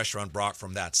putting pressure on Brock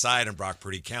from that side, and Brock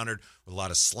Purdy countered with a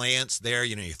lot of slants there.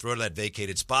 You throw to that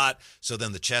vacated spot, so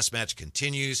then the chess match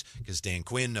continues because Dan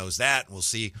Quinn knows that, and we'll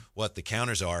see what the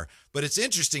counters are. But it's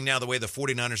interesting now the way the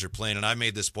 49ers are playing, and I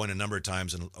made this point a number of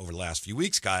times over the last few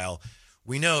weeks, Kyle.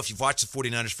 We know if you've watched the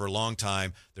 49ers for a long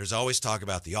time, there's always talk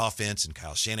about the offense and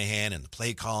Kyle Shanahan, and the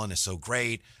play calling is so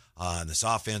great, and this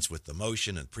offense with the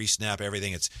motion and pre-snap,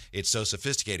 everything, it's so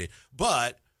sophisticated.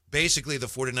 But basically the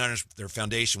 49ers, their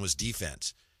foundation was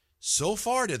defense. So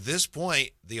far to this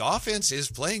point, the offense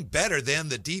is playing better than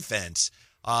the defense,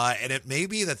 and it may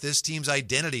be that this team's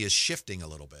identity is shifting a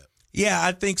little bit. Yeah,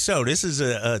 I think so. This is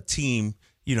a team,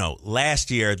 last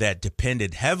year that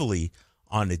depended heavily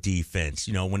on the defense.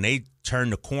 When they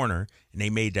turned the corner and they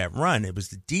made that run, it was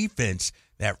the defense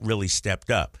that really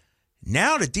stepped up.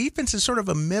 Now the defense is sort of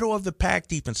a middle-of-the-pack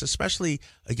defense, especially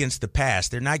against the pass.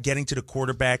 They're not getting to the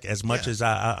quarterback as much as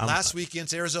I'm last week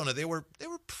against Arizona, they were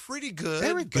pretty good.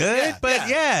 They were good, but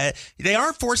they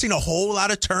aren't forcing a whole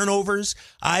lot of turnovers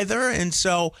either. And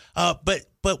so, but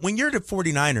when you're the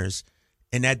 49ers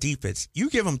and that defense, you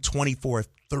give them 24,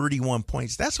 31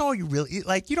 points. That's all you really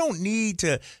like. You don't need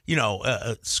to,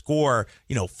 score,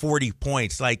 40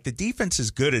 points. Like, the defense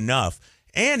is good enough.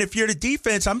 And if you're the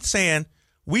defense, I'm saying,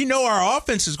 we know our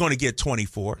offense is going to get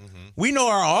 24. Mm-hmm. We know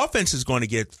our offense is going to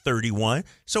get 31.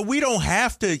 So we don't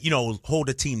have to, hold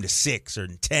a team to 6 or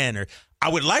 10 or. I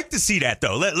would like to see that,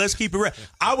 though. Let's keep it real.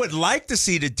 I would like to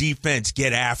see the defense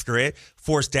get after it,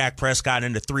 force Dak Prescott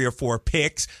into 3 or 4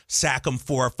 picks, sack him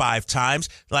 4 or 5 times.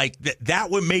 Like, that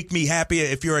would make me happy.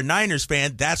 If you're a Niners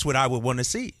fan, that's what I would want to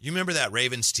see. You remember that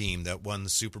Ravens team that won the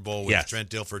Super Bowl with Trent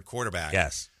Dilfer quarterback?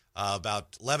 Yes.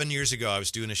 About 11 years ago, I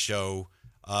was doing a show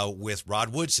with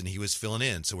Rod Woodson. He was filling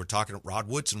in. So we're talking, Rod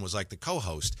Woodson was like the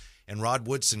co-host, and Rod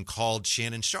Woodson called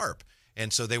Shannon Sharp.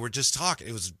 And so they were just talking.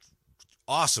 It was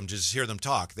awesome to just hear them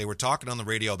talk. They were talking on the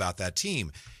radio about that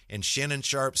team, and Shannon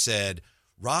Sharp said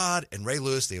Rod and Ray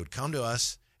Lewis, they would come to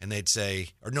us and they'd say,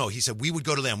 or no, he said we would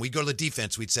go to them. We'd go to the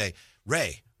defense. We'd say,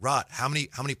 Ray, Rod, how many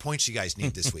points do you guys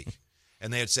need this week?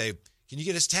 And they'd say, can you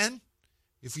get us 10?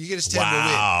 If you get us 10,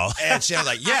 we'll win. And Shannon's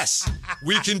like, yes,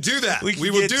 we can do that. We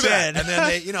will do 10. That. And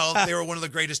then they were one of the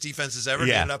greatest defenses ever.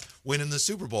 They ended up winning the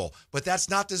Super Bowl. But that's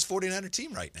not this 49er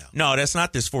team right now. No, that's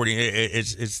not this 40.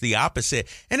 It's the opposite.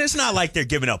 And it's not like they're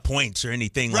giving up points or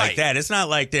anything like that. It's not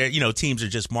like they're, teams are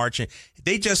just marching.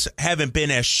 They just haven't been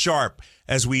as sharp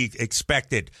as we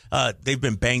expected. They've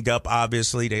been banged up,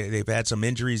 obviously. They've had some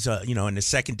injuries, in the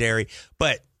secondary.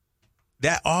 But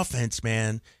that offense,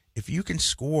 man, if you can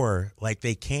score like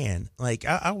they can, like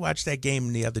I watched that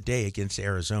game the other day against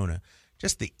Arizona,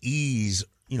 just the ease,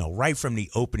 right from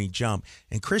the opening jump.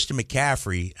 And Christian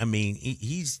McCaffrey, I mean,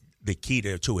 he's the key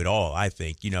to it all, I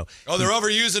think. Oh, they're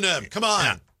overusing him. Come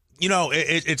on.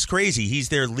 It's crazy. He's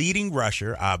their leading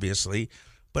rusher, obviously.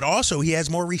 But also, he has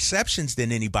more receptions than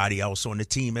anybody else on the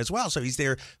team as well. So he's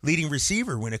their leading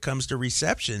receiver when it comes to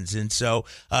receptions. And so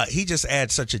he just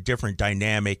adds such a different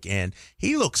dynamic. And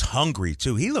he looks hungry,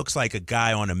 too. He looks like a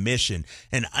guy on a mission.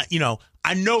 And,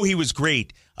 I know he was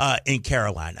great in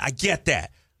Carolina. I get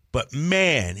that. But,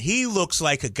 man, he looks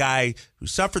like a guy who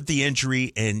suffered the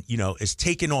injury and, is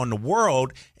taking on the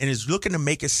world and is looking to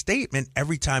make a statement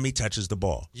every time he touches the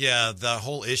ball. Yeah, the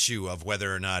whole issue of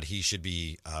whether or not he should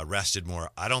be rested more,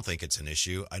 I don't think it's an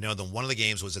issue. I know one of the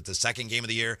games was at the second game of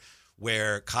the year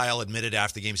where Kyle admitted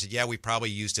after the game, he said, yeah, we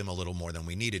probably used him a little more than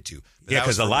we needed to. But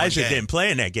because Elijah didn't play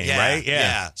in that game, right?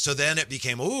 Yeah. So then it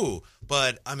became,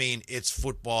 but I mean, it's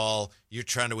football. You're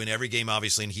trying to win every game,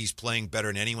 obviously, and he's playing better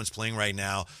than anyone's playing right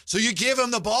now. So you give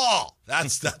him the ball.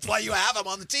 That's why you have him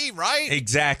on the team, right?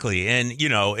 Exactly. And,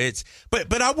 it's –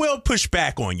 but I will push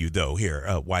back on you, though, here,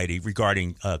 Whitey,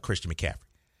 regarding Christian McCaffrey.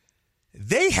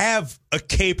 They have a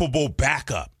capable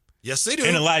backup. Yes, they do.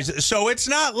 And Elijah. So it's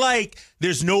not like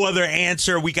there's no other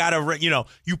answer. We got to,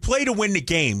 you play to win the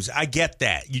games. I get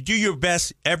that. You do your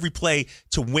best every play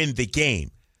to win the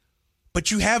game. But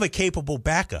you have a capable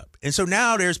backup. And so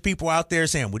now there's people out there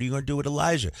saying, what are you going to do with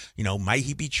Elijah? Might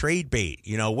he be trade bait?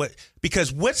 What?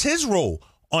 Because what's his role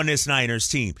on this Niners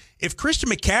team? If Christian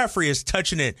McCaffrey is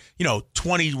touching it,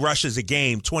 20 rushes a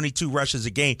game, 22 rushes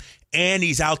a game, and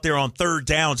he's out there on third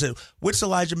downs, what's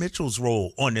Elijah Mitchell's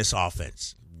role on this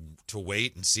offense? to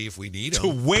wait and see if we need him.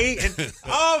 To wait and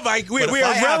we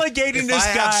are relegating this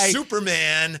guy. If I have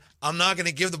Superman, I'm not going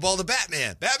to give the ball to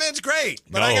Batman. Batman's great,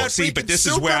 but I got this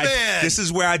Superman.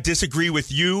 is where I disagree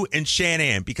with you and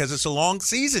Shanahan because it's a long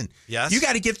season. Yes, you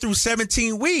got to get through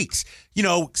 17 weeks.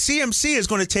 CMC is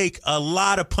going to take a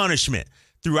lot of punishment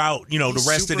throughout, the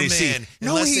rest Superman. of the season.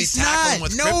 Unless he's not.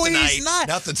 He's not.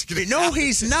 Nothing's going to No, happen.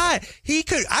 he's not.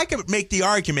 I could make the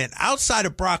argument outside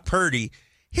of Brock Purdy,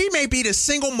 he may be the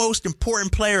single most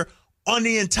important player on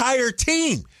the entire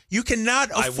team. You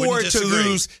cannot afford to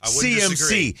lose CMC.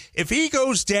 Disagree. If he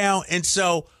goes down, and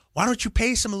so why don't you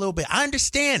pace him a little bit? I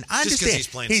understand. Just 'cause he's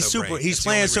playing so great. He's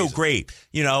playing so great.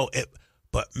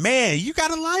 But man, you got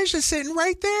Elijah sitting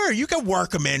right there. You can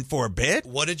work him in for a bit.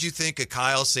 What did you think of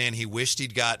Kyle saying he wished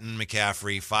he'd gotten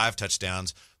McCaffrey 5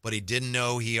 touchdowns, but he didn't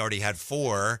know he already had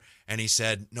 4, and he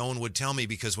said, no one would tell me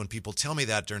because when people tell me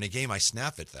that during a game, I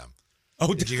snap at them.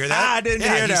 Oh, did you hear that? I didn't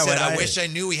hear that. He said, one. I wish I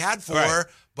knew he had 4, right.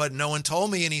 But no one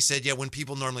told me. And he said, when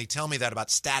people normally tell me that about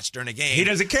stats during a game, he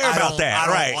doesn't care about that.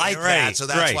 I don't like that, so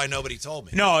that's why nobody told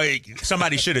me. No,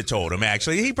 somebody should have told him,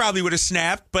 actually. He probably would have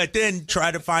snapped, but then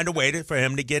try to find a way for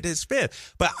him to get his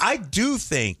 5th. But I do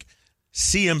think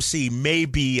CMC may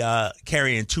be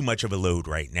carrying too much of a load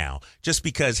right now, just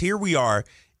because here we are,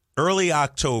 early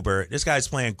October. This guy's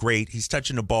playing great. He's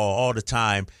touching the ball all the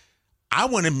time. I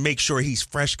want to make sure he's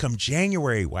fresh come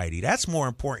January, Whitey. That's more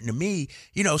important to me.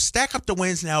 Stack up the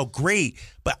wins now, great.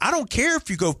 But I don't care if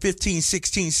you go 15,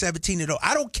 16, 17-0.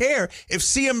 I don't care if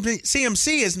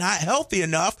CMC is not healthy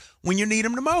enough when you need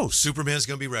him the most. Superman's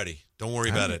going to be ready. Don't worry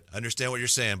about it. I understand what you're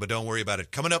saying, but don't worry about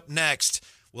it. Coming up next,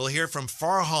 we'll hear from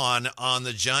Farhan on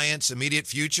the Giants' immediate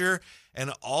future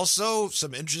and also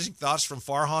some interesting thoughts from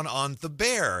Farhan on The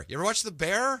Bear. You ever watch The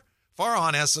Bear?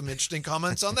 Farhan has some interesting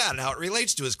comments on that and how it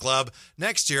relates to his club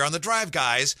next year on The Drive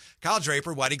Guys. Kyle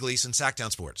Draper, Whitey Gleason,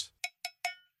 Sacktown Sports.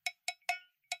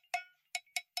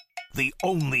 The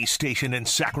only station in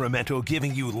Sacramento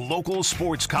giving you local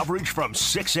sports coverage from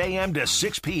 6 a.m. to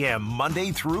 6 p.m.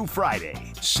 Monday through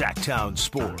Friday. Sacktown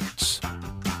Sports.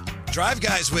 Drive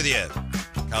Guys with you.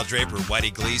 Kyle Draper,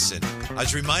 Whitey Gleason. I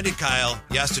was reminded, Kyle,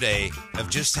 yesterday of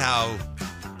just how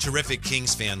terrific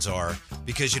Kings fans are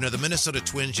because, the Minnesota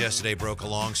Twins yesterday broke a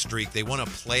long streak. They won a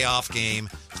playoff game.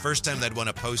 First time they'd won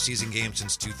a postseason game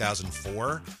since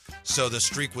 2004. So the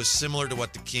streak was similar to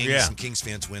what the Kings and Kings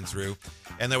fans went through.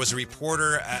 And there was a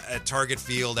reporter at Target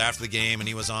Field after the game, and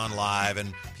he was on live,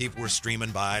 and people were streaming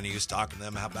by, and he was talking to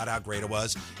them about how great it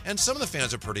was. And some of the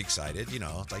fans are pretty excited,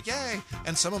 it's like, yay.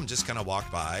 And some of them just kind of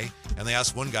walked by, and they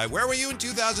asked one guy, where were you in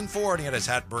 2004? And he had his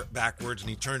hat backwards, and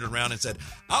he turned around and said,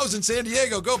 I was in San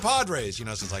Diego, go Padres. So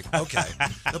it's like, okay.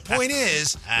 The point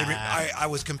is, I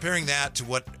was comparing that to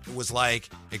what it was like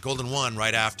at Golden One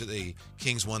right after the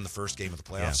Kings won the first game of the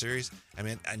playoff series. I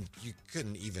mean, and you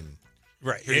couldn't even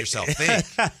hear yourself think.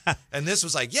 And this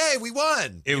was like, yay, we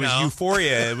won. It was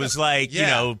euphoria. It was like,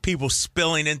 people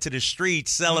spilling into the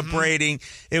streets, celebrating.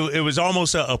 Mm-hmm. It was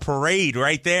almost a parade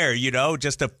right there,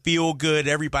 just a feel good.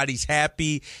 Everybody's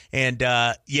happy. And,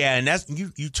 and that's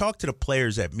you talk to the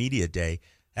players at Media Day.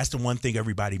 That's the one thing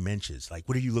everybody mentions. Like,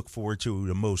 what do you look forward to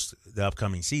the most the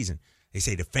upcoming season? They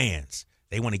say the fans.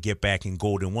 They want to get back in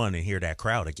Golden One and hear that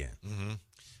crowd again. Mm-hmm.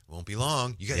 Won't be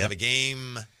long. You guys have a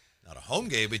game, not a home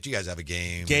game, but you guys have a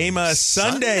game.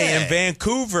 Sunday in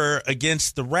Vancouver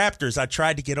against the Raptors. I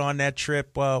tried to get on that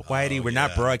trip, Whitey. We're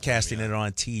not broadcasting it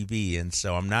on TV, and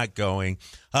so I'm not going.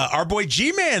 Our boy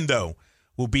G-Man, though,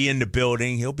 will be in the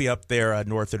building. He'll be up there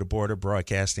north of the border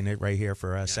broadcasting it right here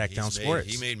for Sacktown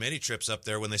Sports. He made many trips up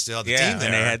there when they still had the team there.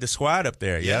 And they had the squad up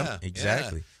there. Yeah,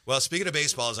 exactly. Yeah. Well, speaking of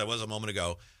baseball, as I was a moment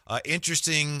ago,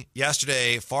 interesting,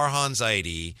 yesterday, Farhan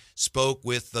Zaidi spoke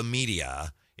with the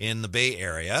media in the Bay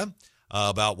Area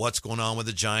about what's going on with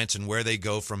the Giants and where they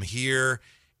go from here.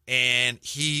 And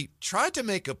he tried to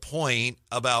make a point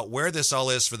about where this all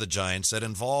is for the Giants that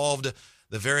involved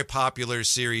the very popular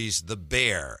series, The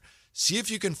Bear. See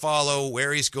if you can follow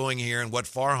where he's going here and what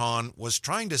Farhan was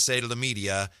trying to say to the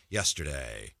media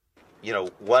yesterday.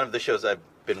 One of the shows I've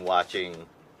been watching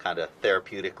kind of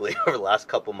therapeutically over the last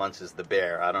couple months is The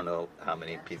Bear. I don't know how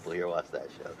many people here watch that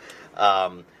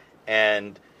show.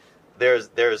 And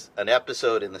there's an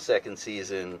episode in the second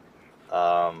season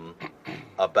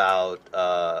about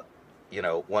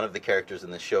one of the characters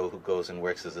in the show who goes and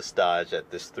works as a stage at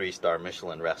this 3-star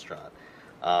Michelin restaurant.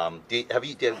 Do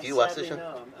you watch this show?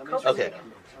 No, okay,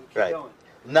 right.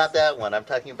 Not that one. I'm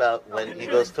talking about when he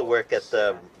goes to work at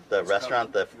the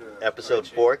restaurant, the episode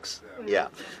Forks. Yeah.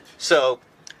 So,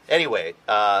 anyway,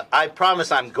 I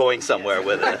promise I'm going somewhere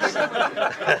with this.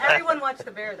 Everyone watched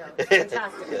The Bear, though. It's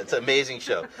fantastic. It's an amazing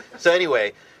show. So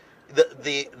anyway,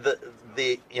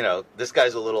 the this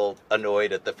guy's a little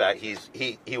annoyed at the fact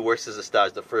he works as a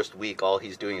stage. The first week, all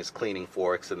he's doing is cleaning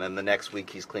forks, and then the next week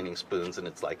he's cleaning spoons, and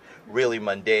it's like really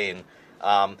mundane.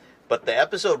 But the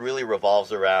episode really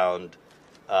revolves around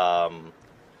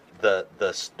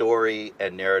the story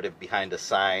and narrative behind a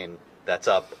sign that's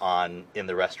up in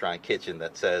the restaurant kitchen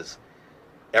that says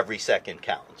every second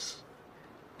counts,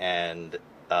 and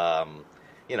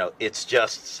it's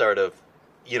just sort of.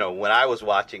 When I was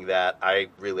watching that, I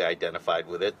really identified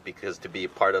with it because to be a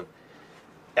part of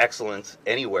excellence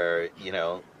anywhere,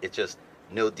 it just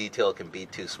no detail can be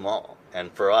too small. And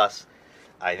for us,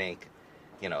 I think,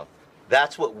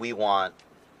 that's what we want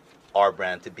our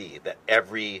brand to be, that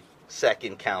every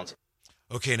second counts.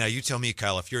 Okay, now you tell me,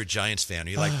 Kyle, if you're a Giants fan,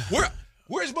 you're like,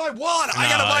 where's my wallet? I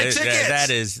gotta buy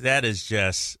tickets. That is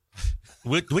just.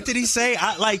 What did he say?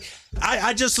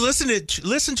 I just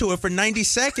listened to it for 90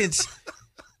 seconds.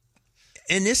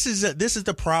 And this is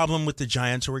the problem with the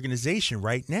Giants organization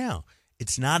right now.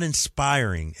 It's not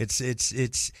inspiring.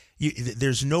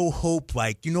 There's no hope.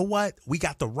 Like, you know what? We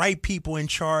got the right people in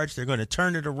charge. They're going to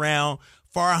turn it around.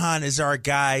 Farhan is our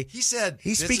guy. He said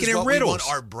he's this speaking is in what riddles. We want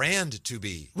our brand to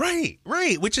be. Right.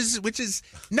 Which is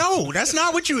no, that's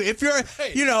not what if you're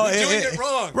you're doing it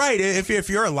wrong. Right. If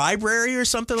you're a library or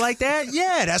something like that,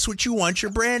 yeah, that's what you want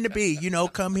your brand to be.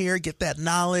 Come here, get that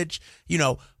knowledge,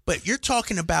 But you're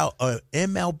talking about a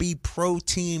MLB pro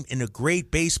team in a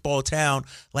great baseball town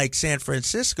like San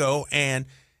Francisco, and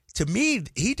to me,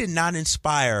 he did not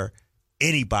inspire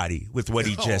anybody with what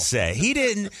he just said. He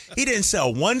didn't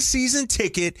sell one season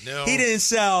ticket. No. He didn't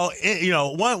sell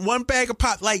one bag of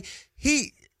pop. Like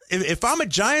if I'm a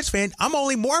Giants fan, I'm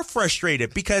only more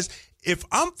frustrated because if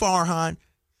I'm Farhan,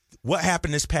 what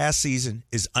happened this past season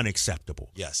is unacceptable.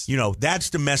 Yes.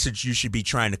 That's the message you should be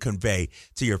trying to convey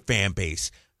to your fan base.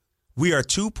 We are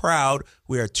too proud.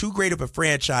 We are too great of a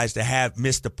franchise to have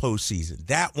missed the postseason.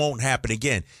 That won't happen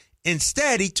again.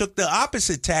 Instead, he took the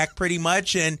opposite tack pretty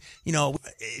much, and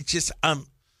it just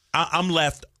I'm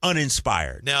left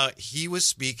uninspired. Now, he was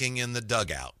speaking in the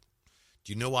dugout.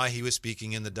 Do you know why he was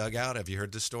speaking in the dugout? Have you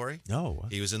heard this story? No.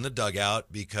 He was in the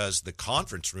dugout because the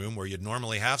conference room where you'd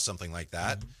normally have something like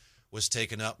that was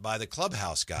taken up by the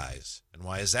clubhouse guys. And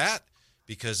why is that?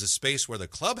 Because the space where the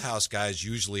clubhouse guys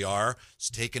usually are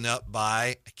is taken up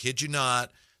by, I kid you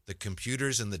not, the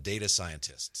computers and the data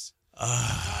scientists.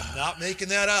 I'm not making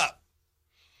that up.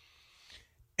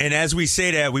 And as we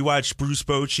say that, we watch Bruce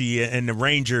Bochy and the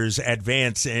Rangers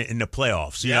advance in the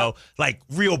playoffs, like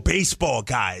real baseball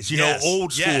guys,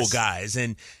 old school guys.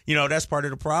 And, that's part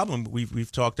of the problem.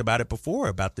 We've talked about it before,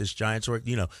 about this Giants work.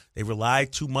 They rely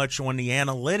too much on the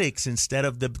analytics instead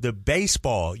of the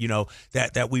baseball,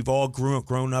 that we've all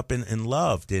grown up and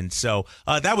loved. And so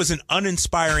that was an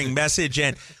uninspiring message.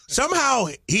 And somehow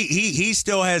he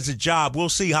still has a job. We'll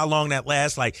see how long that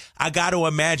lasts. Like, I got to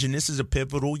imagine this is a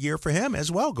pivotal year for him as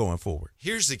well going forward.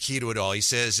 Here's the key to it all. He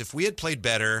says, if we had played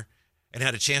better and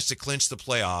had a chance to clinch the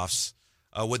playoffs,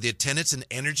 would the attendance and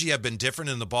energy have been different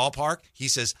in the ballpark? He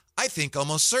says, I think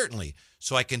almost certainly.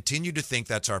 So I continue to think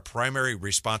that's our primary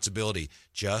responsibility.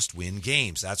 Just win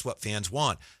games. That's what fans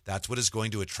want. That's what is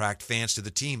going to attract fans to the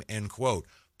team, end quote.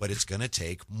 But it's going to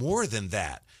take more than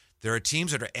that. There are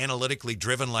teams that are analytically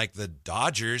driven like the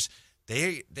Dodgers.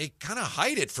 They kind of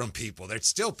hide it from people. There's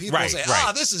still people say,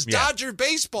 this is Dodger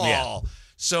baseball. Yeah.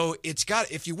 So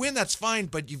if you win, that's fine,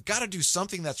 but you've got to do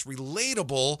something that's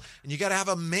relatable, and you got to have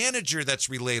a manager that's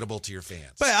relatable to your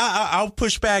fans. But I'll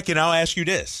push back and I'll ask you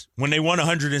this. When they won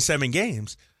 107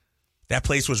 games, that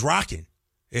place was rocking.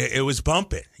 It was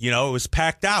bumping. It was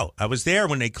packed out. I was there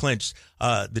when they clinched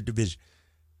the division.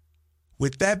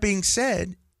 With that being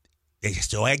said, they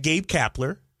still had Gabe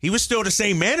Kapler. He was still the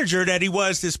same manager that he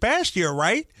was this past year,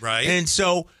 right? Right. And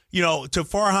so, to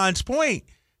Farhan's point,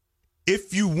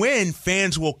 if you win,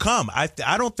 fans will come. I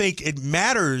don't think it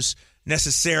matters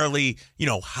necessarily,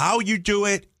 how you do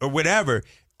it or whatever.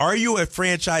 Are you a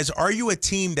franchise? Are you a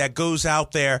team that goes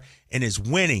out there and is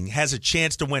winning, has a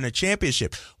chance to win a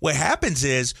championship? What happens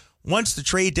is once the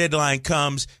trade deadline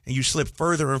comes and you slip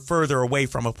further and further away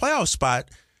from a playoff spot,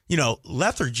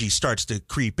 lethargy starts to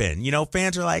creep in.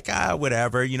 Fans are like,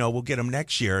 whatever, we'll get them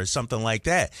next year or something like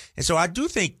that. And so I do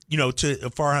think, to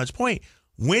Farhan's point,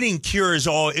 winning cures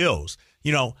all ills.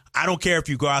 I don't care if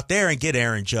you go out there and get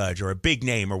Aaron Judge or a big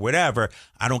name or whatever.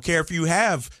 I don't care if you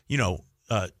have,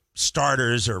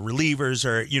 starters or relievers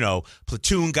or,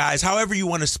 platoon guys, however you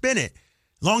want to spin it.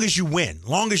 Long as you win,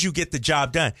 long as you get the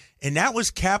job done. And that was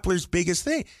Kapler's biggest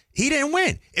thing. He didn't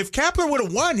win. If Kapler would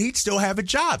have won, he'd still have a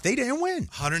job. They didn't win.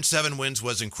 107 wins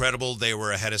was incredible. They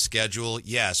were ahead of schedule,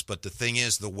 yes. But the thing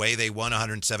is, the way they won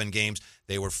 107 games,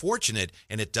 they were fortunate,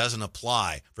 and it doesn't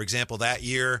apply. For example, that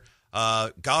year,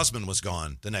 Gosman was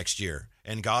gone the next year.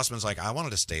 And Gosman's like, I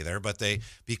wanted to stay there, but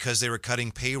because they were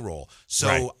cutting payroll. So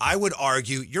right. I would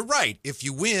argue, you're right. If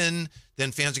you win,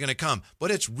 then fans are going to come. But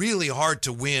it's really hard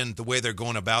to win the way they're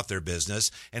going about their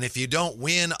business. And if you don't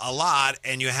win a lot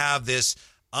and you have this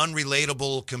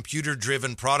unrelatable,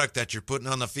 computer-driven product that you're putting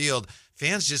on the field,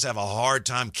 fans just have a hard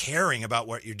time caring about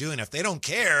what you're doing. If they don't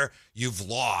care, you've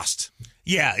lost.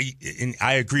 Yeah, and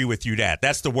I agree with you that.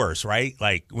 That's the worst, right?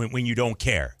 Like when you don't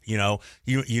care, you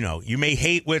may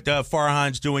hate what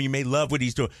Farhan's doing, you may love what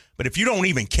he's doing, but if you don't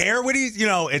even care what he's,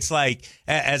 it's like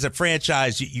as a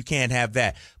franchise, you can't have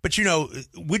that. But,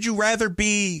 would you rather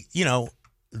be,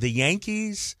 the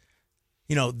Yankees?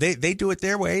 They do it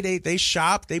their way. They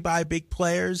shop, they buy big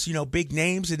players, big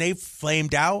names, and they've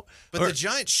flamed out. But the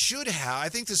Giants should have. I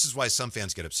think this is why some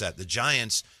fans get upset. The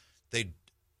Giants, they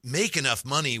make enough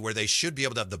money where they should be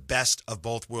able to have the best of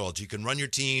both worlds. You can run your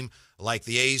team like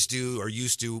the A's do or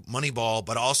used to, Moneyball,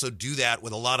 but also do that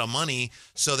with a lot of money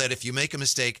so that if you make a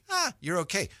mistake, you're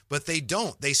okay. But they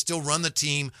don't. They still run the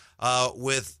team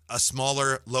with a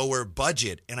smaller, lower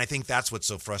budget, and I think that's what's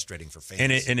so frustrating for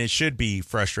fans. And it should be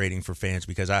frustrating for fans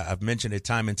because I've mentioned it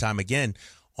time and time again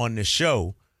on this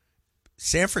show.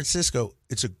 San Francisco,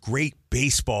 it's a great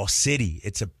baseball city.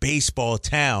 It's a baseball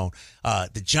town.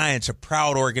 The Giants are a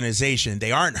proud organization.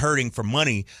 They aren't hurting for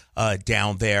money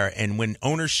down there. And when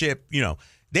ownership,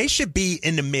 they should be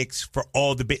in the mix for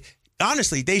all the big.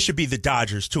 Honestly, they should be the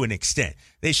Dodgers to an extent.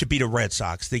 They should be the Red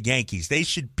Sox, the Yankees. They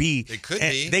should be. They could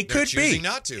be. They could be.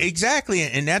 Not to. Exactly.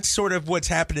 And that's sort of what's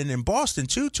happening in Boston,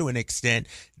 too, to an extent.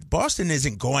 Boston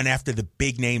isn't going after the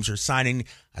big names or signing.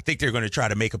 I think they're going to try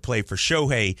to make a play for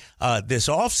Shohei this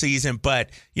offseason. But,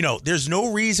 there's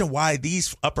no reason why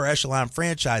these upper echelon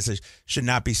franchises should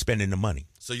not be spending the money.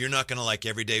 So you're not going to, like,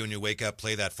 every day when you wake up,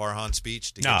 play that Farhan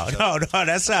speech? No.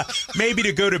 That's maybe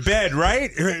to go to bed,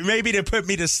 right? Maybe to put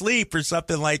me to sleep or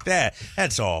something like that.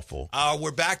 That's awful.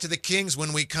 We're back to the Kings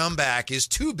when we come back. Is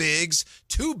two bigs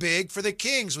too big for the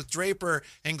Kings with Draper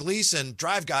and Gleason?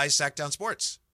 Drive, guys, Sacktown Sports.